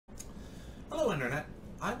Hello Internet.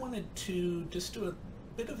 I wanted to just do a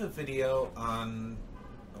bit of a video on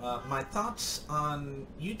my thoughts on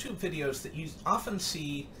YouTube videos that you often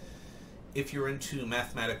see if you're into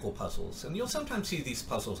mathematical puzzles. And you'll sometimes see these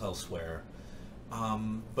puzzles elsewhere.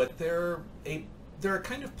 But they're a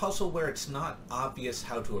kind of puzzle where it's not obvious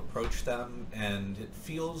how to approach them, and it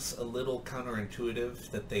feels a little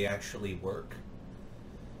counterintuitive that they actually work.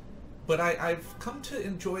 But I've come to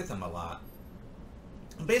enjoy them a lot.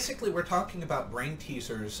 Basically, we're talking about brain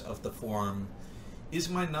teasers of the form, is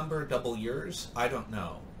my number double yours? I don't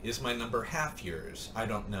know. Is my number half yours? I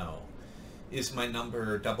don't know. Is my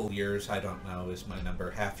number double yours? I don't know. Is my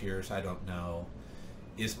number half yours? I don't know.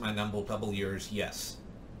 Is my number double yours? Yes.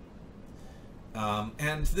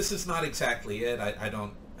 And this is not exactly it. I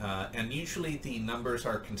don't, and usually the numbers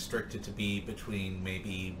are constricted to be between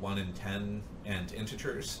maybe 1 and 10 and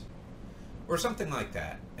integers, or something like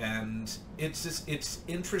that. And it's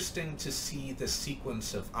interesting to see the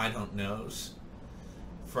sequence of I don't knows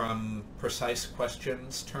from precise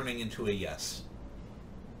questions turning into a yes.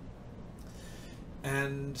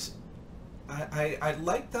 And I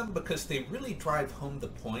like them because they really drive home the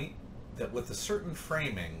point that with a certain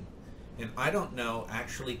framing, an I don't know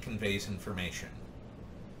actually conveys information.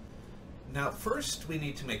 Now, first we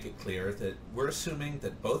need to make it clear that we're assuming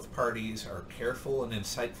that both parties are careful and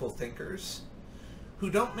insightful thinkers who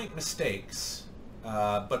don't make mistakes,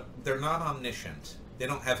 but they're not omniscient. They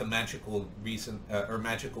don't have a magical reason or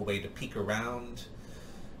magical way to peek around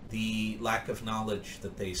the lack of knowledge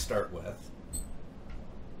that they start with.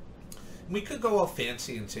 We could go all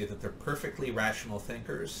fancy and say that they're perfectly rational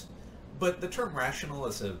thinkers, but the term rational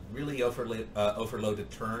is a really overloaded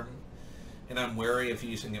term, and I'm wary of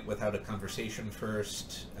using it without a conversation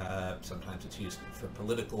first. Sometimes it's used for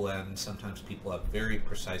political ends. Sometimes people have very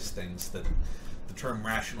precise things that the term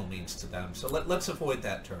rational means to them. So let's avoid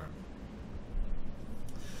that term.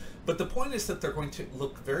 But the point is that they're going to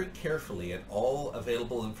look very carefully at all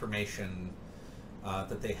available information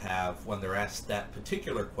that they have when they're asked that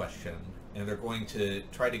particular question, and they're going to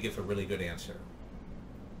try to give a really good answer.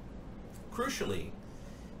 Crucially,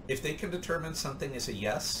 if they can determine something is a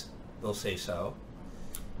yes, they'll say so.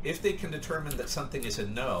 If they can determine that something is a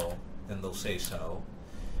no, then they'll say so.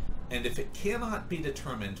 And if it cannot be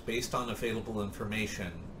determined based on available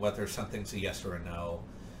information whether something's a yes or a no,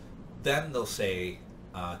 then they'll say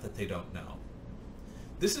that they don't know.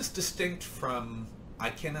 This is distinct from I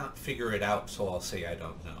cannot figure it out, so I'll say I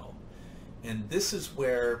don't know. And this is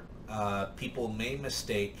where people may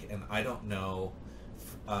mistake an I don't know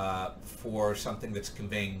for something that's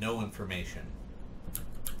conveying no information.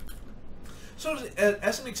 So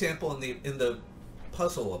as an example, in the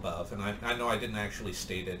puzzle above, and I know I didn't actually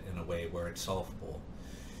state it in a way where it's solvable,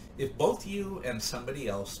 if both you and somebody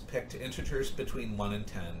else picked integers between 1 and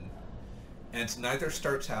 10, and neither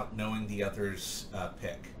starts out knowing the other's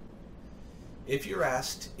pick, if you're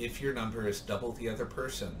asked if your number is double the other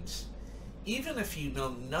person's, even if you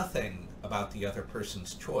know nothing about the other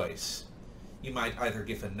person's choice, you might either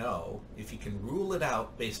give a no, if you can rule it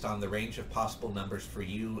out based on the range of possible numbers for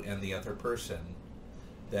you and the other person,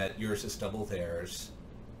 that yours is double theirs.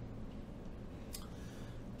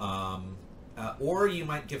 Or you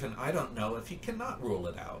might give an I don't know if you cannot rule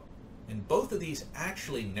it out. And both of these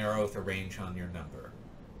actually narrow the range on your number.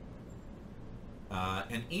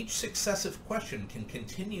 And each successive question can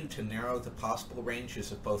continue to narrow the possible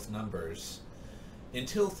ranges of both numbers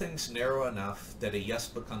until things narrow enough that a yes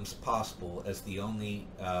becomes possible as the only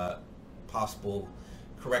possible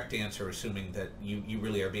correct answer, assuming that you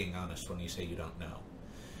really are being honest when you say you don't know.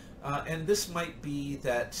 And this might be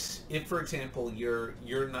that if, for example, your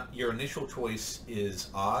initial choice is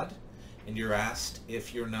odd, and you're asked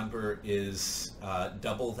if your number is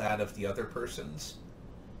double that of the other person's,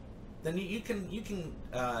 then you can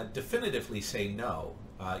definitively say no.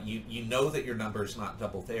 You know that your number is not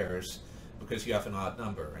double theirs because you have an odd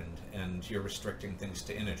number, and you're restricting things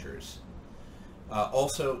to integers.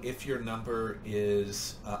 Also, if your number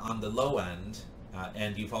is on the low end,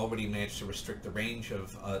 and you've already managed to restrict the range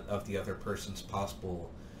of the other person's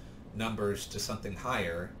possible numbers to something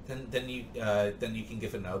higher, then you can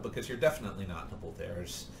give a no because you're definitely not double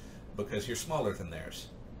theirs because you're smaller than theirs.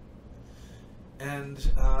 And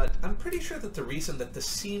I'm pretty sure that the reason that this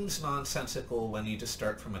seems nonsensical when you just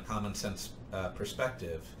start from a common sense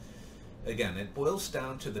perspective, again, it boils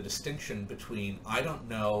down to the distinction between I don't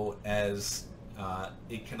know as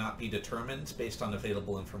it cannot be determined based on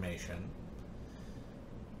available information,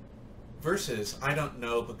 versus I don't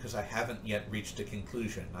know because I haven't yet reached a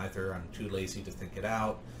conclusion. Either I'm too lazy to think it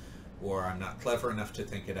out, or I'm not clever enough to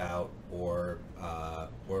think it out, or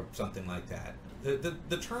something like that.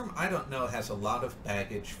 The term "I don't know" has a lot of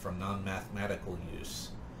baggage from non-mathematical use,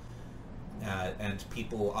 and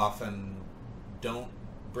people often don't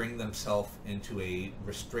bring themselves into a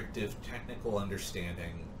restrictive technical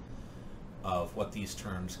understanding of what these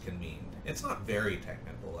terms can mean. It's not very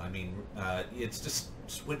technical. I mean, it's just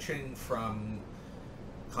switching from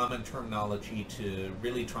common terminology to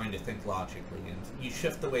really trying to think logically, and you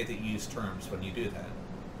shift the way that you use terms when you do that.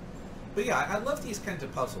 But yeah, I love these kinds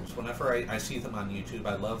of puzzles. Whenever I see them on YouTube,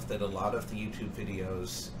 I love that a lot of the YouTube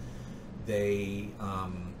videos, a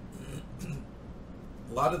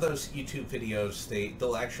lot of those YouTube videos,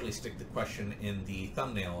 they'll actually stick the question in the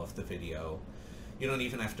thumbnail of the video. You don't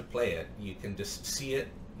even have to play it. You can just see it,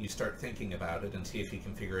 you start thinking about it, and see if you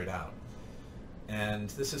can figure it out. And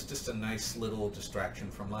this is just a nice little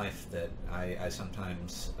distraction from life that I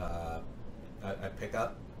sometimes I pick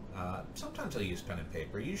up. Sometimes I'll use pen and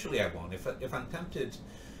paper. Usually I won't. If I'm tempted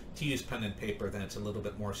to use pen and paper, then it's a little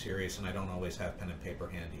bit more serious, and I don't always have pen and paper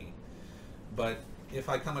handy. But if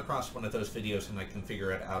I come across one of those videos and I can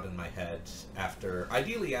figure it out in my head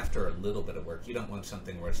ideally after a little bit of work, you don't want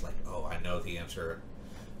something where it's like, oh, I know the answer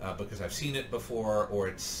because I've seen it before, or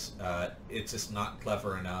it's just not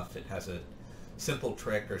clever enough. It has a simple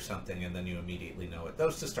trick or something, and then you immediately know it.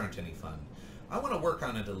 Those just aren't any fun. I want to work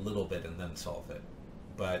on it a little bit and then solve it.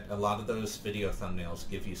 But a lot of those video thumbnails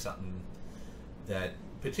give you something that,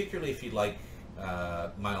 particularly if you like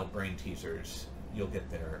mild brain teasers, you'll get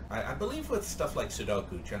there. I believe with stuff like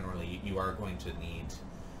Sudoku, generally, you are going to need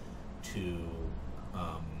to,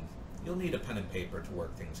 you'll need a pen and paper to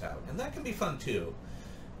work things out. And that can be fun too.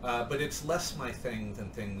 But it's less my thing than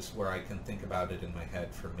things where I can think about it in my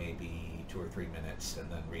head for maybe 2 or 3 minutes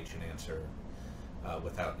and then reach an answer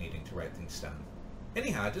without needing to write things down.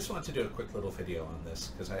 Anyhow, I just wanted to do a quick little video on this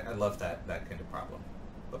because I love that kind of problem.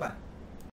 Bye-bye.